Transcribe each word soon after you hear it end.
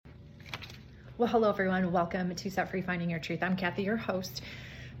Well, hello everyone. Welcome to Set Free Finding Your Truth. I'm Kathy, your host,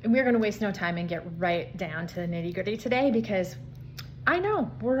 and we're going to waste no time and get right down to the nitty gritty today because I know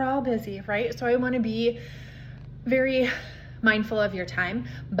we're all busy, right? So I want to be very mindful of your time,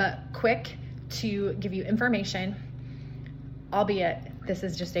 but quick to give you information, albeit this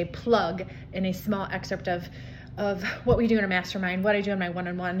is just a plug in a small excerpt of what we do in a mastermind, what I do in my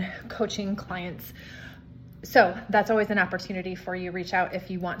one-on-one coaching clients. So that's always an opportunity for you to reach out if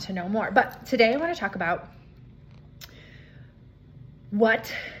you want to know more. But today I want to talk about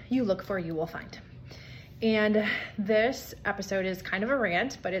what you look for, you will find. And this episode is kind of a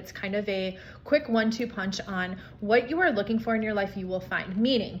rant, but it's kind of a quick 1-2 punch on what you are looking for in your life, you will find.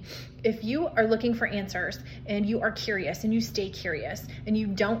 Meaning, if you are looking for answers and you are curious and you stay curious and you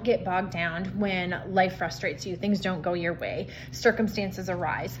don't get bogged down when life frustrates you, things don't go your way, circumstances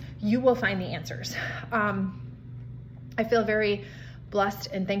arise, you will find the answers. I feel very blessed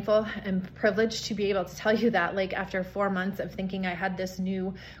and thankful and privileged to be able to tell you that, like, after 4 months of thinking I had this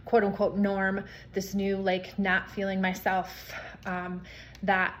new quote unquote norm, this new, like, not feeling myself,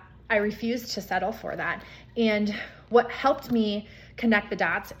 that I refused to settle for that. And what helped me connect the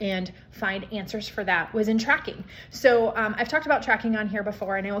dots and find answers for that was in tracking. So I've talked about tracking on here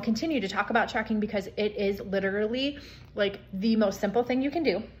before, and I will continue to talk about tracking because it is literally like the most simple thing you can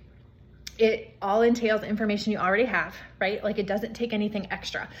do. It all entails information you already have, right? Like, it doesn't take anything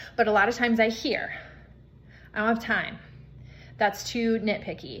extra. But a lot of times I hear, I don't have time. That's too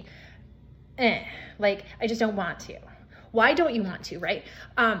nitpicky. Like, I just don't want to. Why don't you want to, right?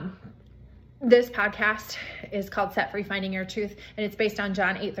 This podcast is called Set Free Finding Your Truth, and it's based on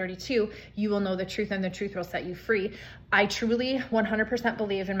John 8:32. You will know the truth and the truth will set you free. I truly 100%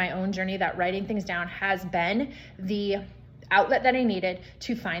 believe in my own journey that writing things down has been the outlet that I needed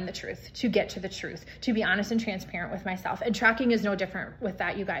to find the truth, to get to the truth, to be honest and transparent with myself. And tracking is no different with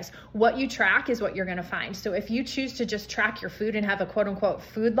that, you guys. What you track is what you're going to find. So if you choose to just track your food and have a quote unquote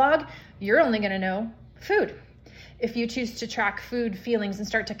food log, you're only going to know food. If you choose to track food, feelings, and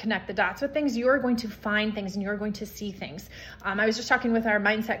start to connect the dots with things, you're going to find things and you're going to see things. I was just talking with our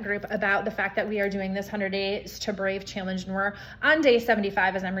mindset group about the fact that we are doing this 100 Days to Brave challenge, and we're on day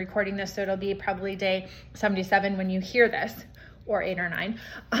 75 as I'm recording this, so it'll be probably day 77 when you hear this, or 8 or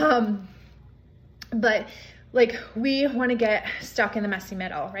 9. But like, we want to get stuck in the messy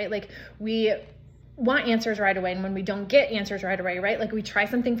middle, right? Like, we want answers right away, and when we don't get answers right away, right? Like, we try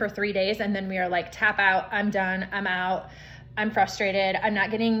something for 3 days and then we are like, tap out, I'm done, I'm out, I'm frustrated, I'm not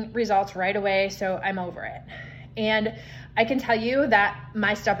getting results right away, so I'm over it. And I can tell you that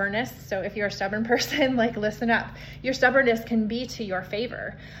my stubbornness, so if you're a stubborn person, like, listen up, your stubbornness can be to your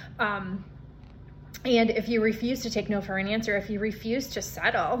favor. And if you refuse to take no for an answer, if you refuse to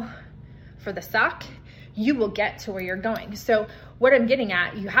settle for the suck, you will get to where you're going. So what I'm getting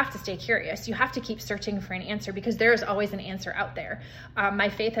at, you have to stay curious. You have to keep searching for an answer because there is always an answer out there. My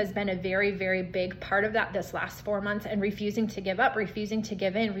faith has been a very, very big part of that this last 4 months, and refusing to give up, refusing to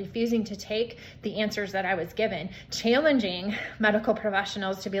give in, refusing to take the answers that I was given, challenging medical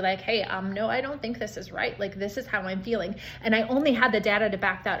professionals to be like, hey, no, I don't think this is right. Like, this is how I'm feeling. And I only had the data to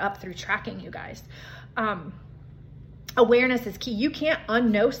back that up through tracking, you guys. Awareness is key. You can't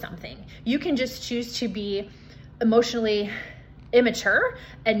unknow something. You can just choose to be emotionally immature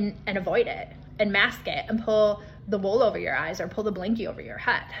and avoid it and mask it and pull the wool over your eyes or pull the blankie over your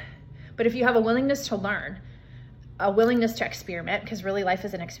head. But if you have a willingness to learn, a willingness to experiment, because really life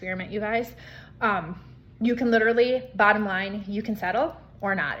is an experiment, you guys, you can literally, bottom line, you can settle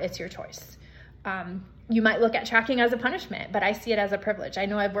or not. It's your choice. You might look at tracking as a punishment, but I see it as a privilege. I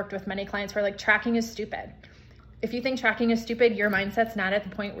know I've worked with many clients where, like, tracking is stupid. If you think tracking is stupid, your mindset's not at the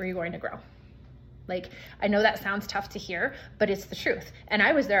point where you're going to grow. Like, I know that sounds tough to hear, but it's the truth. And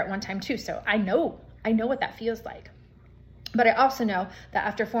I was there at one time too, so I know what that feels like. But I also know that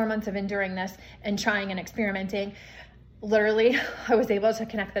after 4 months of enduring this and trying and experimenting, literally, I was able to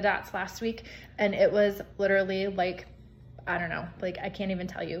connect the dots last week, and it was literally like, I don't know, like, I can't even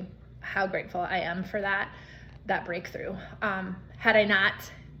tell you how grateful I am for that breakthrough. Had I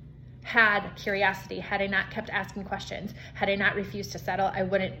not had curiosity, had I not kept asking questions, had I not refused to settle, I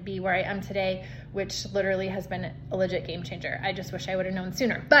wouldn't be where I am today, which literally has been a legit game changer. I just wish I would have known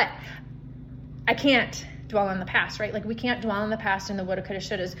sooner. But I can't dwell on the past, right? Like, we can't dwell on the past and the woulda, coulda,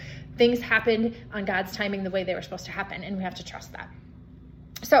 shouldas. Things happened on God's timing the way they were supposed to happen, and we have to trust that.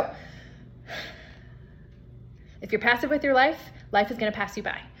 So if you're passive with your life, life is going to pass you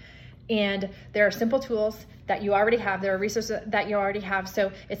by. And there are simple tools that you already have. There are resources that you already have.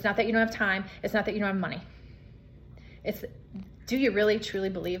 So it's not that you don't have time. It's not that you don't have money. It's, do you really truly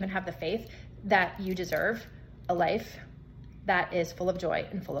believe and have the faith that you deserve a life that is full of joy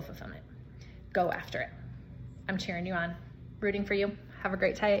and full of fulfillment? go after it. I'm cheering you on, rooting for you. Have a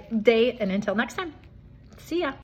great day, and until next time, see ya.